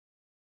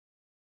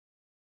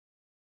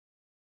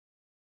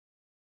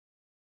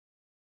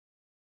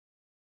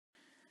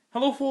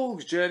Hello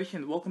folks, Jerry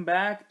and welcome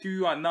back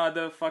to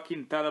another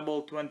fucking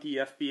terrible 20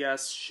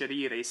 FPS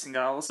shitty racing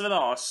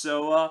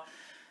video.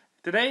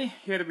 Today,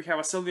 here we have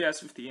a SILVIA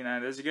S15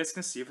 and as you guys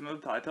can see from the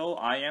title,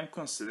 I am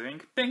considering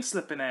pink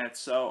slipping it.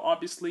 So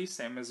obviously,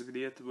 same as we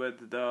did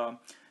with the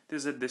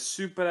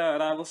Super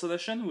Rivals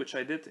Edition, which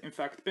I did in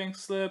fact pink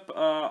slip.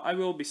 I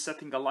will be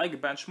setting a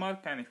like benchmark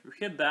and if we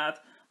hit that,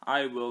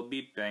 I will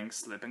be pink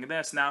slipping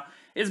this. Now,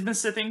 it's been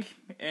sitting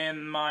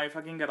in my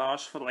fucking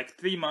garage for like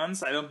 3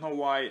 months. I don't know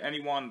why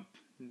anyone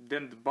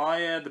didn't buy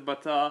it,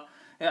 but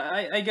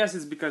I guess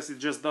it's because it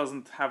just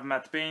doesn't have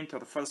matte paint or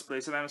the first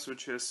place items,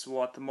 which is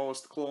what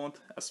most cloned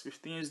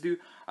S15s do.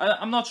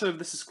 I'm not sure if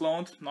this is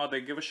cloned, not that I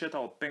give a shit,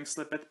 I'll pink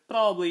slip it,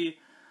 probably.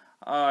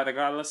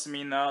 Regardless, I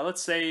mean,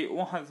 let's say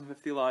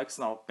 150 likes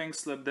and I'll pink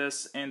slip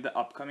this in the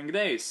upcoming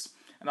days.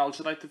 And I'll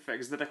try to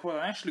fix the record.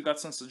 I actually got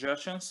some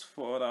suggestions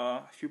for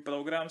a few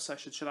programs I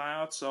should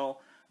try out, so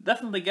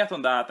definitely get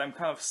on that. I'm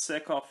kind of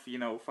sick of,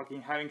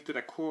 fucking having to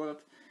record.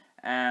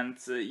 And,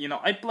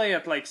 I play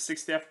at like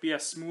 60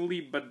 FPS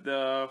smoothly, but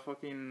the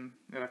fucking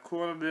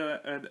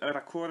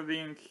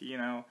recording,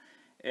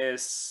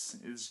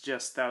 is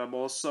just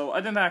terrible. So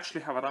I didn't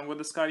actually have a run with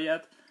this car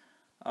yet.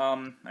 I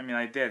mean,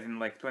 I did in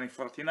like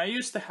 2014. I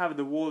used to have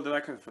the world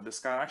record for this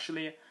car,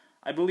 actually.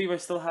 I believe I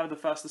still have the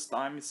fastest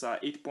time, it's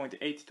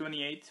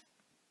 8.828,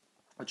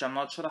 which I'm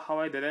not sure how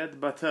I did it,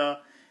 but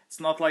it's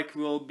not like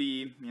we'll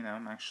be,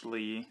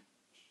 actually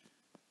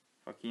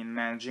fucking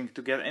managing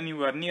to get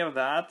anywhere near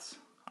that.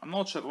 I'm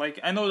not sure,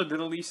 like, I know that the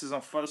release is on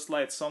First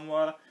Light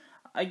somewhere.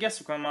 I guess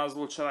we can might as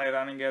well try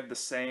running it the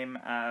same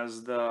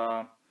as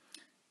the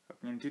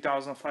fucking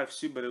 2005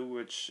 Subaru,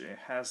 which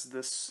has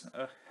this,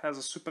 has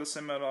a super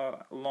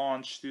similar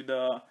launch to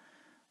the,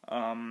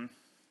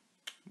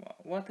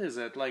 what is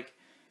it, like,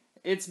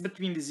 it's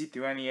between the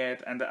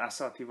Z28 and the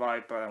SRT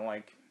Viper, and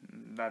like,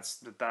 that's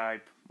the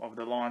type of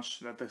the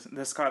launch that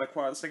this car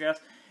requires, I guess.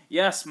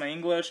 Yes, my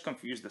English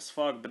confused as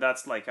fuck, but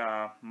that's like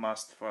a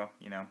must for,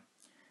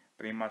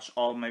 pretty much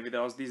all my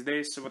videos these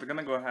days. So we're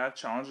gonna go ahead,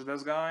 challenge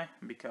this guy,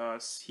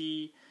 because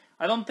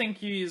I don't think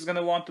he's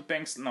gonna want to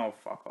pink, no,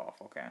 fuck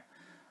off, okay.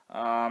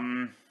 I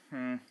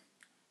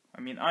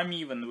mean, I'm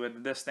even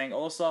with this thing.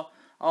 Also,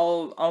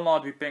 I'll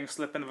not be pink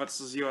slipping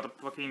versus your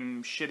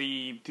fucking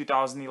shitty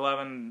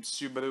 2011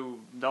 Subaru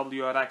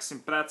WRX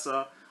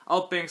Impreza.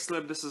 I'll pink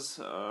slip. This is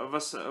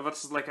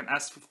versus like an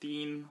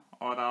S15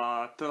 or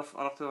a Turf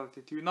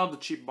R32, not the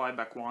cheap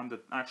buyback one, the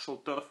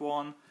actual Turf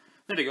one.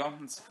 There you go,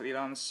 it's a free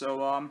run.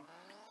 So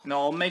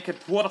I'll make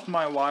it worth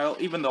my while,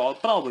 even though I'll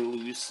probably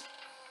lose.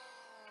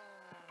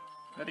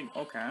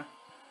 Okay.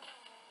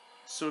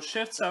 So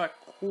shifts are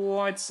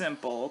quite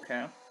simple.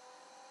 Okay.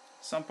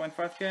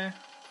 7.5k.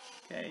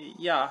 Okay,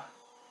 yeah,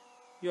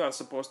 you are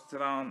supposed to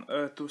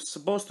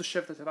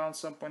shift it around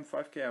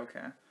 7.5k. Okay,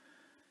 there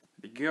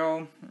we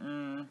go.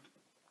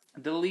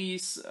 The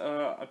lease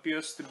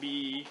appears to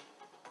be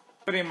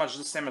pretty much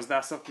the same as the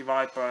SRT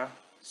Viper,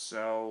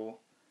 so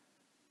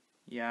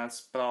yeah,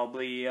 it's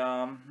probably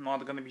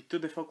not gonna be too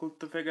difficult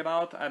to figure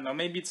out. I don't know,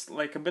 maybe it's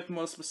like a bit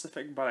more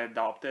specific, but I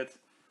doubt it,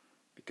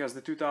 because the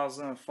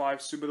 2005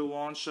 Subaru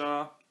launch,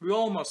 we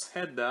almost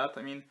had that.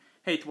 I mean,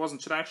 hey, it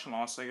wasn't traction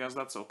loss, so I guess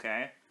that's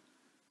okay.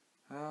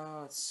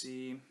 Let's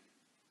see.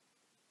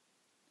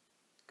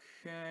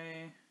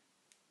 Okay.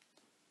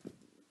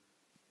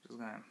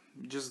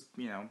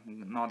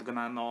 Not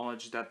gonna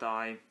acknowledge that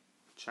I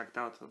checked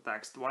out the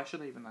text. Why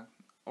should I even?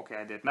 Okay,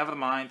 I did. Never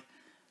mind.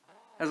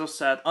 As I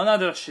said,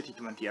 another shitty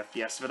 20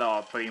 FPS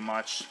video, pretty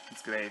much.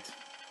 It's great.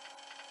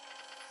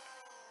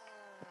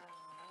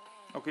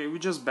 Okay, we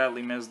just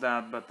barely missed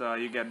that, but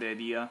you get the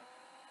idea.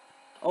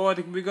 Oh, I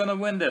think we're gonna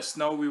win this.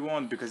 No, we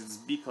won't, because it's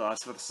B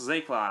class versus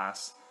A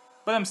class.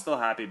 But I'm still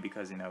happy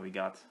because, we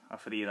got a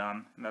free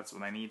run. That's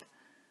what I need.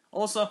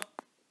 Also,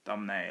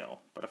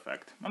 thumbnail.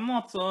 Perfect. I'm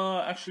not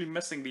actually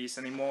missing these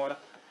anymore.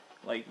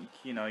 Like,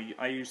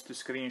 I used to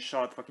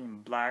screenshot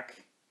fucking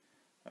black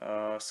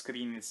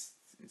screen. It's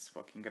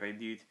fucking great,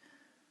 dude.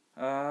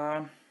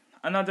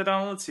 Another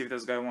run. Let's see if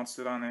this guy wants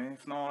to run.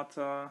 If not,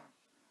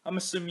 I'm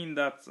assuming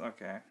that,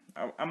 okay.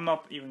 I'm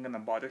not even gonna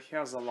bother. He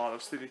has a lot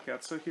of steady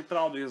cuts, so he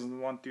probably doesn't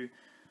want to.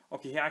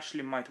 Okay, he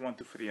actually might want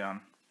to free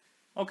run.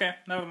 Okay,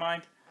 never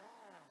mind.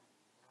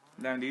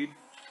 Damn, dude.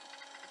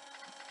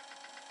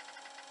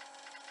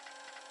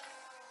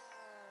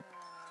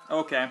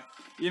 Okay,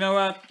 you know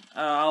what?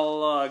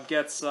 I'll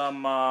get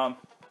some I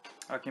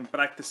can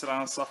practice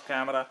rounds off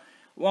camera.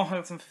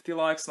 150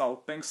 likes and I'll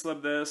pink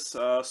slip this,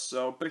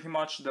 so pretty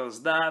much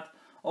there's that.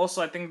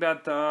 Also, I think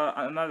that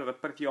another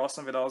pretty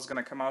awesome video is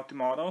gonna come out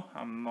tomorrow.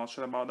 I'm not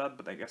sure about that,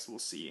 but I guess we'll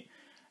see.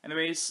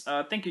 Anyways,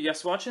 thank you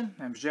guys for watching.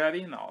 I'm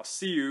Jerry, and I'll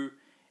see you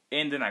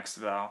in the next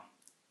video.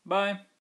 Bye!